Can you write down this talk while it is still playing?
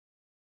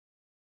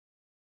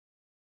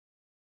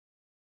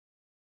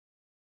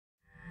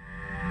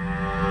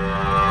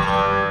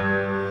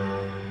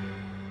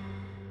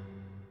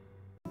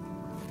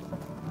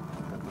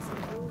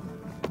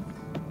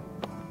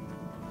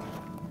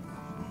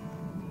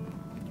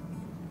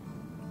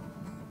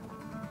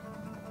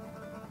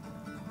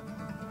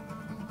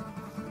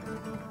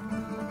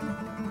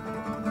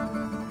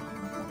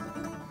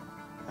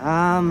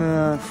I'm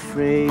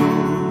afraid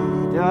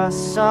of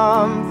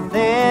something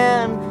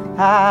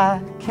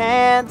I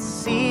can't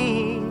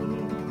see.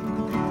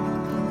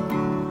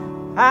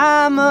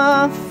 I'm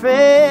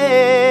afraid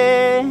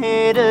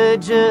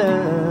of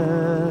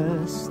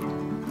just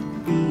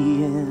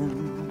being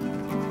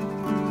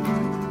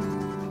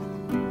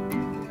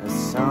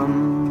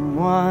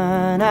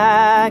someone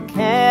I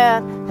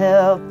can't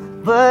help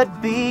but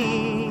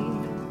be.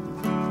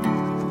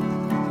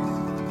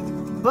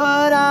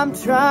 But I'm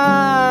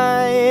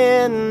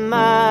trying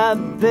my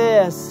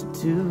best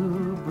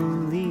to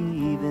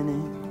believe in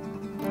it.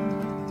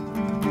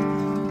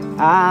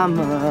 I'm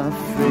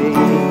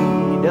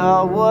afraid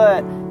of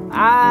what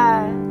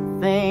I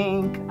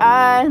think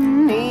I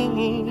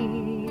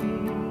need,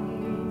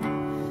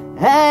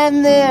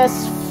 and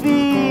this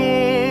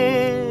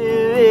fear,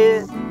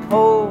 it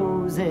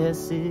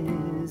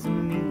possesses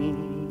me.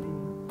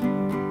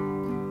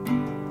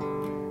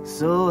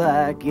 So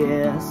I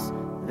guess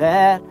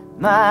that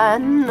my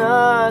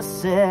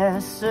necessities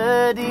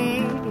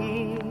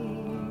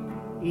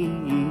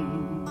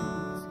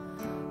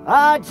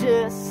are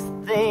just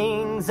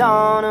things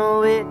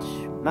on which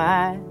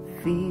my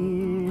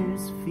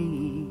fears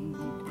feed.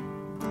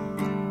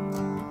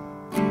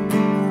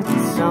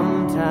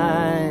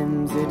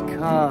 Sometimes it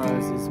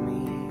causes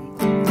me,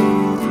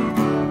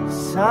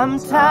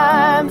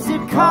 sometimes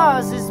it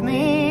causes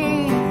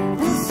me,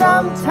 and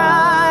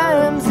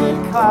sometimes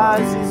it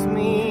causes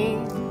me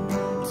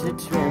to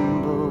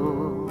tremble.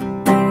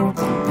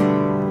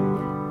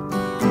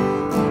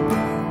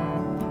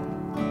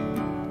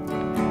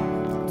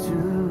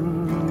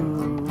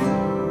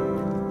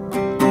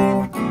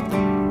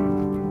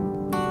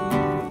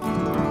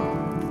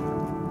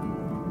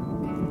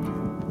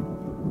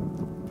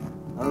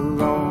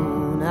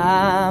 Alone,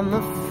 I'm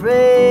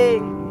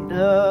afraid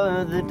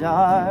of the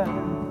dark.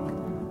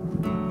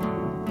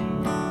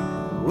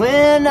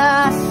 When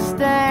I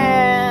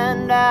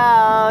stand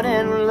out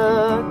and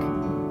look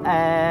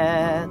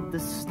at the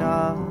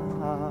stars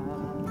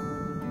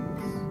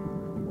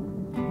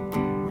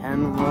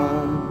and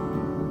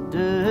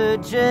wonder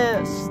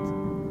just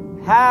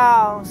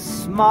how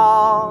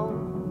small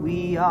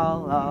we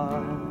all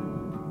are,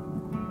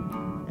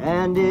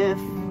 and if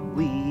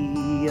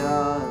we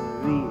are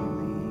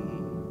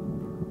really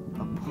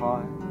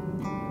apart.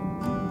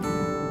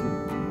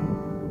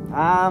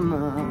 I'm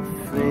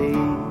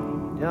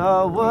afraid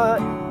of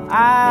what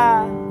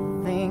I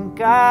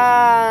think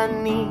I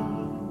need,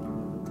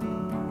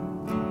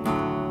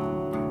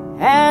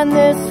 and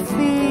this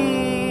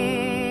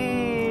fear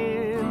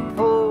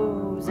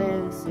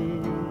possesses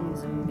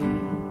me.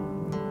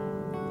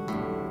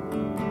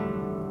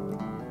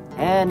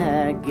 And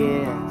I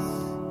guess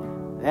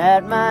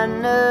that my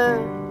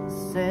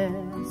necessities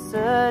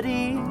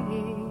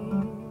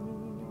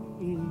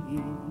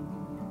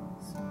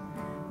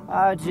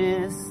are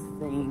just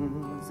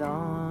things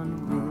on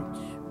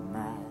which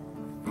my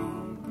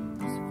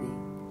fears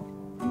feed.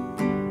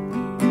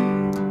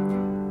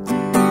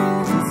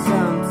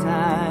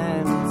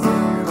 Sometimes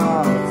it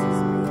causes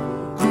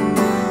me,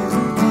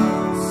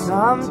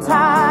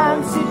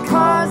 sometimes it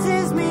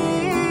causes me,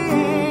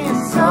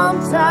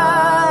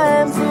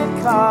 sometimes it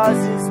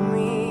causes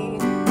me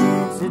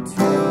to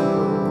tremble.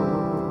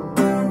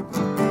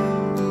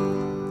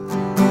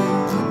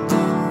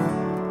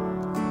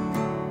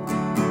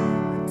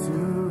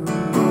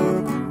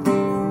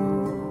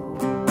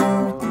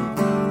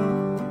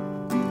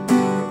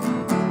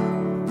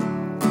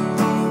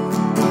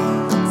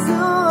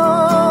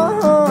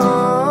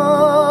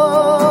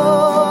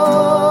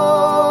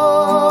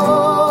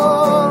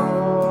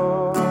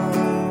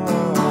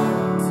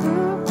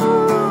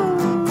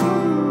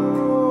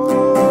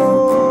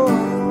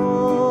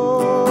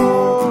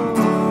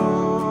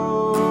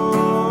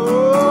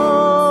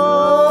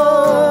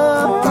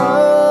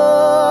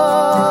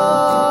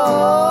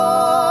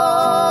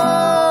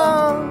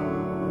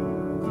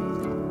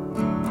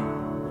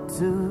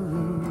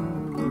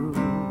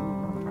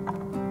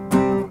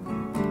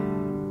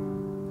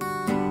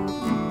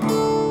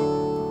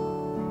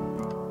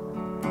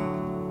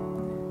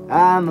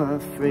 I'm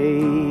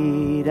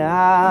afraid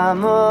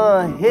I'm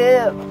a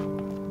hypocrite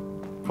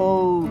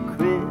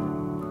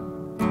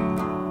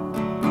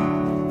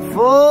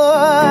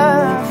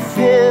for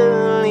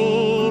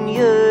filling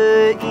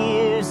your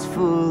ears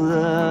full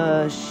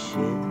of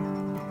shit,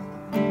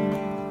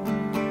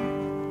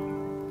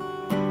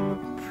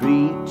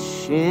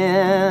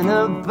 preaching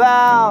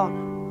about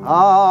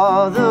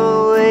all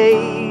the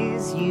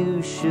ways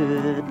you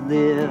should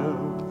live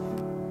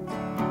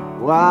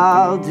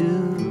while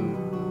doing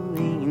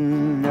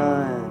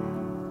none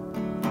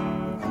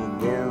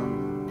of them.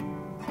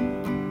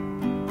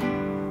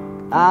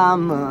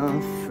 I'm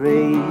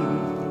afraid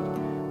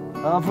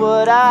of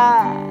what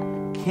I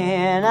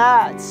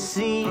cannot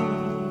see,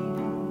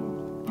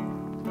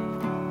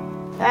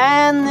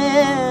 and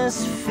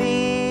this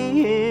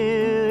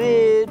fear,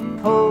 it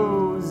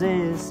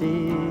possesses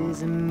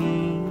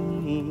me.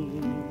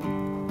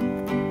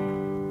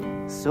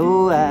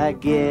 So I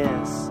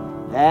guess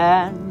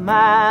that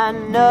my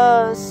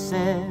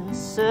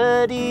necessities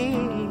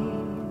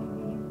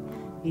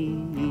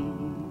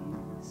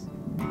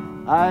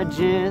are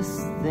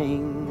just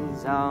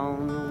things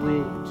on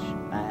which